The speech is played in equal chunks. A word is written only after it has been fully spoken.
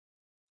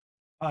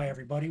Hi,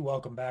 everybody.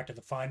 Welcome back to the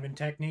Feynman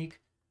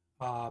technique.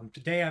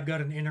 Today I've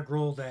got an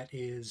integral that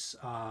is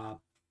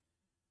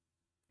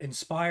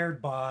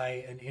inspired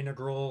by an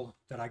integral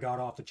that I got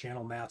off the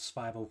channel Maths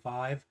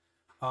 505.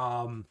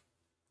 Um,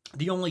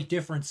 the only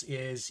difference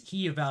is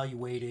he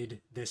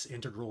evaluated this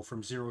integral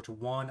from 0 to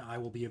 1. I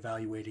will be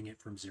evaluating it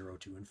from 0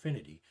 to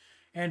infinity.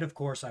 And of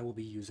course, I will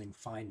be using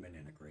Feynman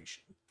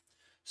integration.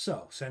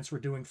 So, since we're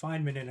doing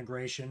Feynman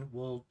integration,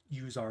 we'll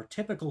use our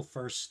typical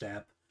first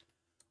step,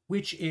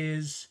 which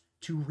is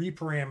to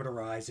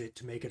reparameterize it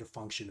to make it a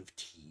function of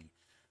t.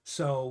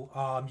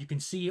 So you can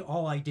see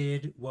all I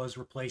did was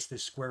replace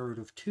this square root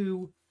of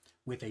 2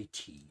 with a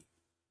t.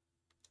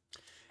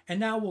 And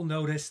now we'll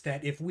notice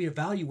that if we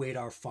evaluate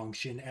our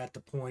function at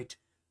the point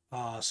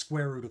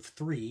square root of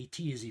 3,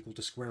 t is equal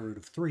to square root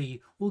of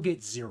 3, we'll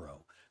get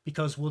 0,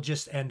 because we'll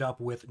just end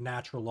up with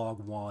natural log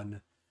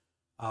 1,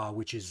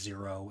 which is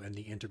 0, and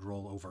the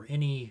integral over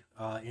any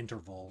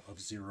interval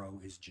of 0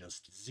 is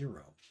just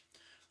 0.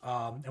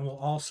 And we'll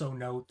also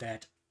note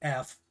that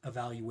f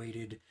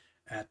evaluated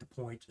at the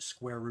point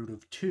square root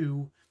of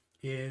 2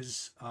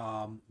 is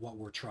what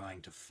we're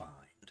trying to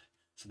find.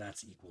 So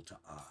that's equal to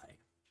I.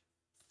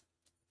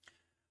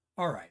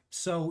 All right,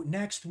 so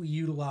next we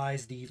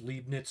utilize the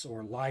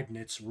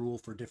Leibniz rule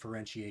for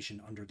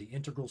differentiation under the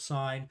integral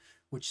sign,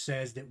 which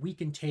says that we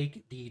can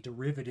take the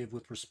derivative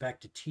with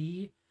respect to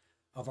t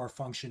of our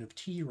function of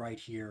t right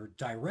here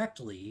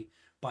directly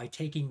by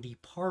taking the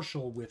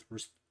partial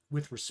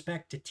with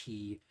respect to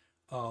t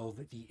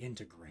of the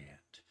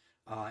integrand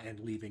and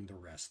leaving the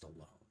rest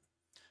alone.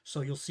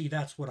 So you'll see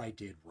that's what I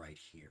did right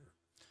here.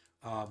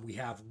 We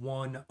have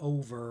 1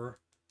 over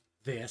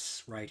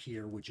this right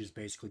here, which is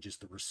basically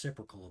just the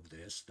reciprocal of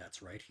this,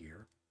 that's right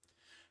here,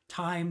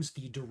 times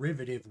the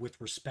derivative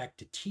with respect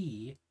to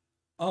t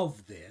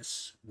of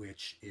this,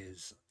 which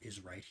is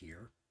right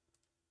here,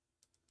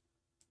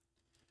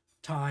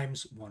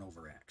 times 1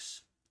 over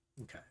x.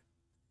 Okay.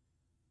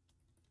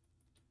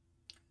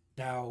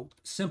 Now,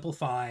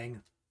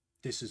 simplifying,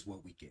 this is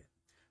what we get.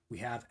 We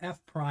have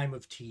f prime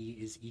of t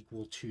is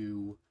equal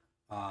to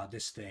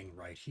this thing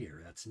right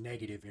here. That's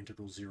negative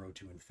integral 0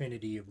 to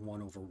infinity of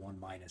 1 over 1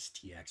 minus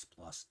tx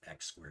plus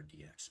x squared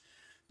dx.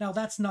 Now,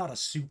 that's not a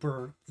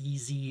super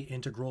easy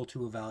integral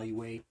to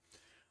evaluate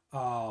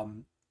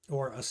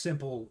or a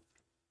simple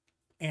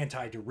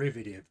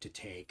antiderivative to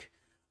take,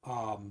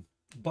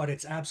 but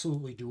it's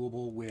absolutely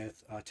doable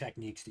with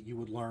techniques that you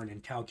would learn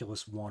in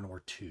Calculus 1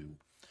 or 2.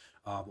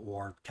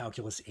 Or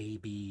calculus A,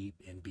 B,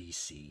 and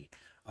BC.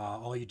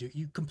 All you do,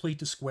 you complete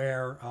the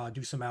square,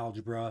 do some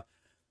algebra,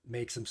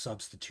 make some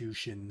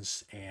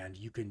substitutions, and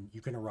you can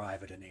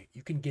arrive at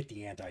you can get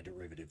the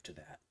antiderivative to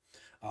that.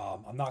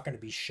 I'm not going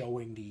to be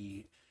showing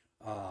the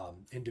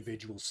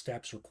individual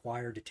steps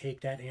required to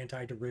take that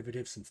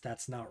antiderivative, since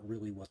that's not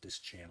really what this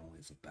channel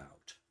is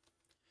about.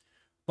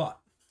 But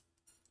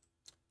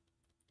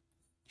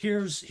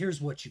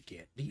here's what you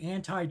get. The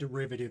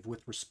antiderivative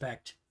with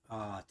respect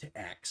to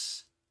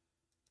x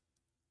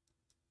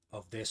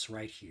of this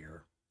right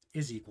here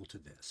is equal to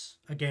this.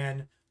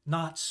 Again,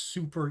 not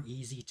super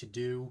easy to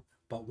do,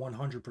 but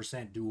 100%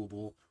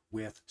 doable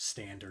with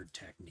standard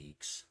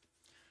techniques.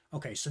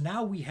 Okay, so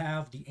now we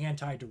have the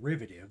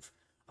antiderivative.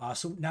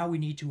 So now we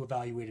need to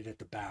evaluate it at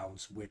the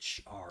bounds,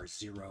 which are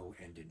 0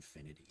 and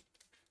infinity.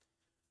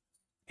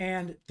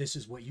 And this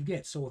is what you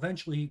get. So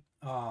eventually,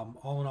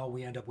 all in all,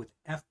 we end up with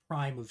f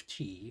prime of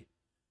t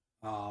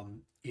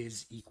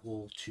is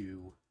equal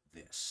to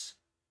this.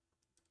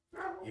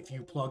 If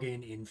you plug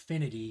in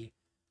infinity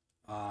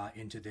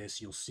into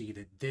this, you'll see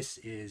that this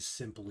is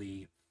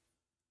simply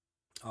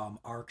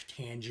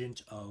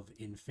arctangent of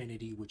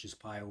infinity, which is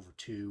pi over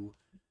 2,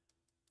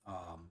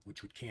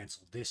 which would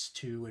cancel this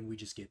 2, and we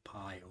just get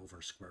pi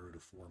over square root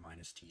of 4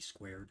 minus t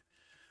squared.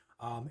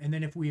 And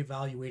then if we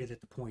evaluate it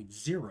at the point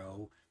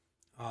 0,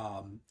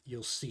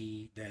 you'll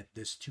see that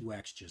this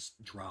 2x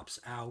just drops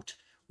out.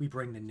 We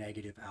bring the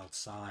negative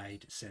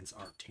outside since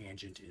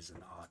arctangent is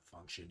an odd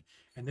function,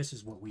 and this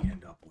is what we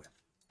end up with.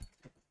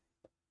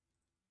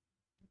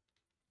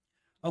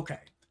 Okay,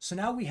 so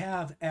now we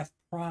have f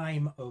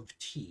prime of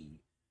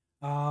t.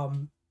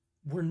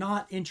 We're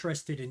not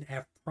interested in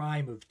f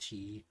prime of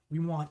t. We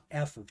want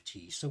f of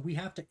t, so we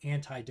have to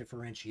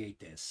anti-differentiate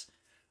this.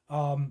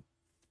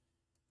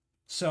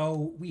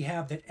 So we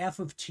have that f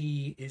of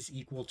t is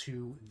equal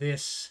to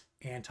this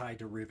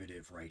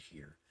antiderivative right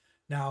here.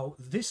 Now,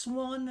 this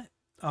one's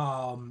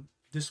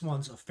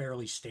a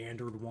fairly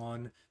standard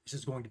one. This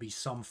is going to be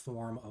some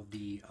form of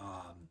the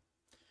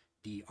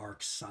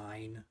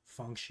arcsine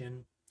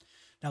function.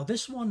 Now,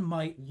 this one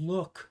might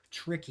look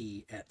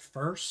tricky at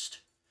first,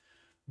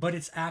 but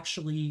it's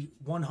actually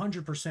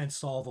 100%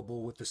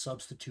 solvable with the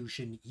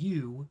substitution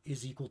u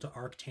is equal to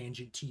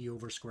arctangent t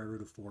over square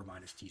root of 4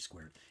 minus t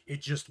squared.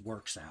 It just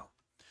works out.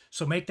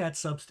 So make that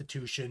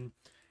substitution,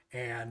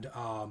 and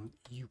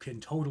you can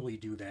totally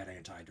do that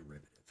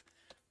antiderivative.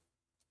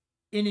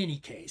 In any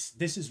case,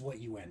 this is what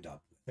you end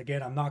up with.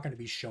 Again, I'm not going to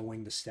be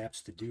showing the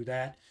steps to do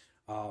that.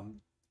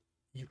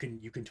 You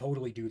can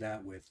totally do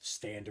that with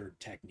standard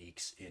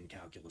techniques in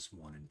Calculus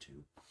 1 and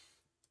 2.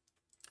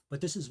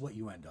 But this is what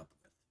you end up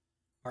with.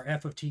 Our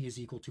f of t is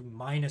equal to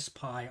minus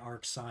pi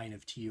arc sine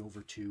of t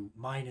over 2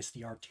 minus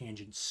the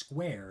arctangent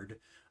squared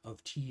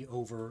of t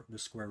over the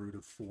square root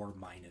of 4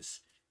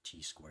 minus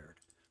t squared.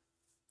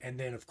 And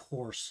then, of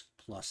course,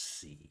 plus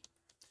c.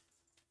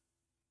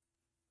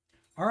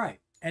 All right,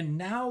 and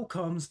now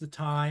comes the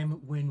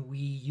time when we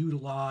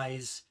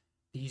utilize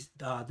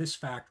this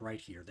fact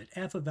right here, that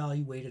f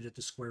evaluated at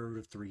the square root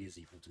of 3 is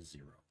equal to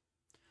 0.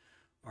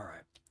 All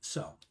right,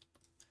 so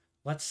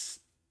let's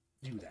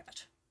do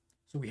that.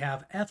 So we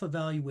have f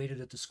evaluated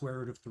at the square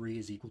root of 3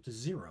 is equal to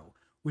 0,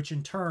 which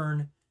in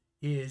turn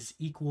is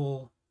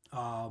equal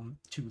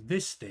to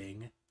this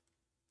thing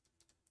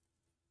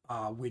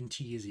when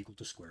t is equal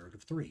to square root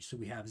of 3. So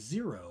we have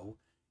 0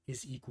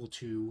 is equal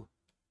to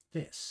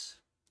this.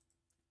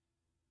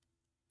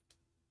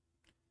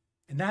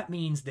 And that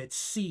means that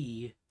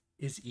c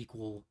is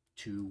equal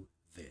to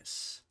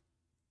this.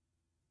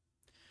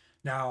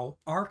 Now,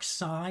 arc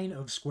sine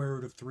of square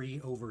root of 3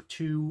 over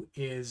 2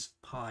 is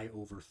pi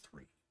over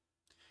 3.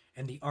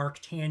 And the arc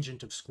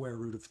tangent of square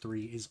root of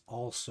 3 is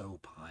also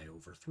pi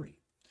over 3.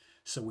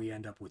 So we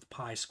end up with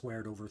pi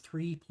squared over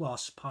 3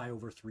 plus pi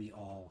over 3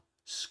 all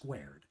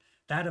squared.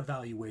 That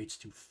evaluates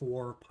to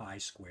 4 pi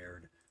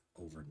squared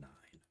over 9.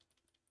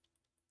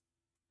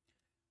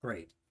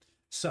 Great.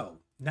 So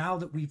now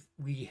that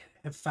we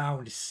have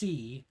found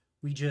c,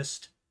 we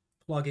just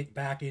plug it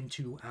back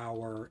into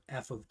our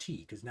f of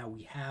t, because now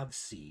we have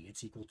c.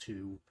 It's equal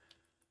to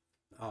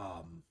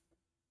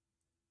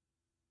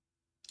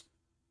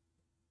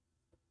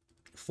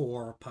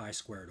 4 pi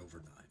squared over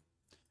 9.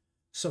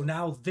 So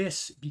now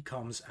this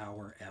becomes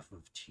our f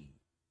of t.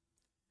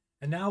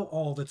 And now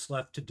all that's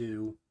left to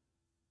do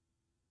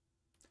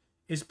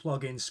is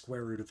plug in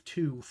square root of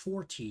 2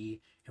 for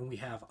t, and we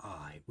have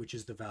I, which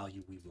is the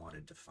value we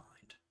wanted to find.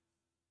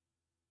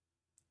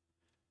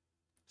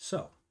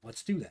 So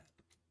let's do that.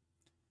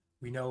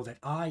 We know that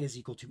I is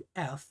equal to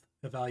f,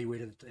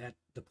 evaluated at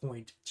the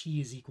point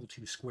t is equal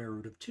to square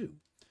root of 2.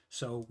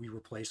 So we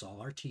replace all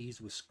our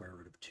t's with square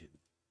root of 2.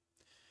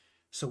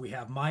 So we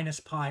have minus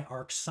pi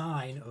arc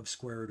sine of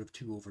square root of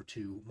 2 over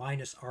 2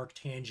 minus arc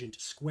tangent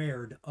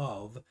squared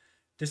of,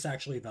 this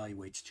actually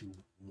evaluates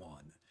to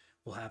 1.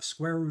 We'll have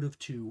square root of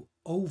 2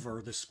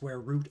 over the square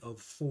root of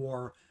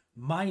 4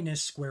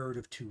 minus square root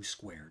of 2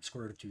 squared.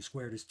 Square root of 2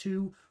 squared is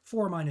 2.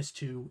 4 minus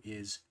 2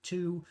 is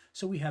 2.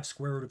 So we have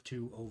square root of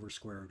 2 over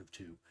square root of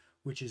 2,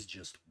 which is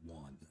just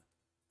 1.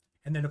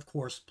 And then, of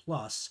course,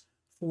 plus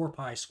 4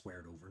 pi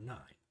squared over 9.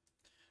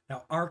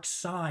 Now, arc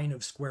sine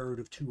of square root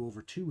of 2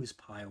 over 2 is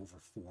pi over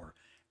 4,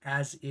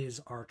 as is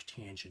arc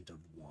tangent of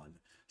 1.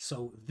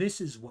 So this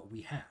is what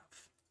we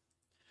have.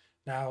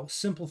 Now,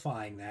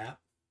 simplifying that,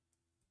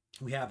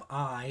 we have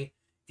I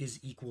is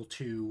equal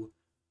to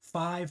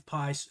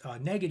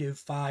negative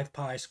 5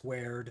 pi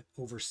squared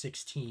over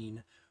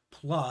 16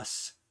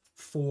 plus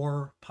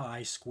 4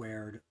 pi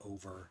squared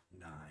over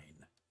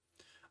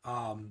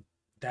 9.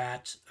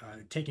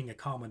 Taking a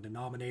common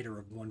denominator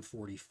of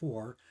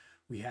 144,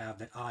 we have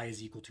that I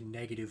is equal to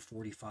negative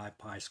 45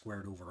 pi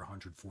squared over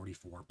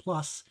 144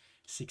 plus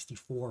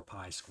 64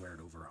 pi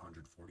squared over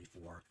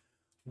 144,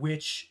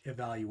 which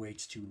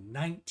evaluates to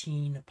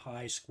 19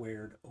 pi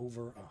squared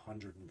over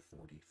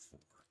 144.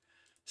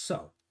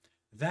 So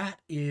that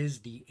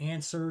is the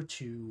answer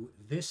to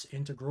this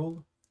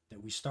integral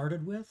that we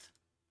started with.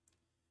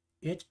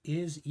 It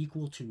is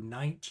equal to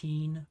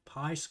 19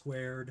 pi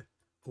squared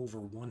over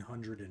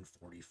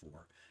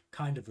 144.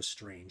 Kind of a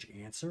strange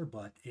answer,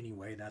 but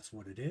anyway, that's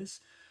what it is.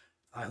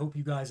 I hope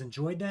you guys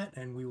enjoyed that,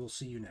 and we will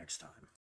see you next time.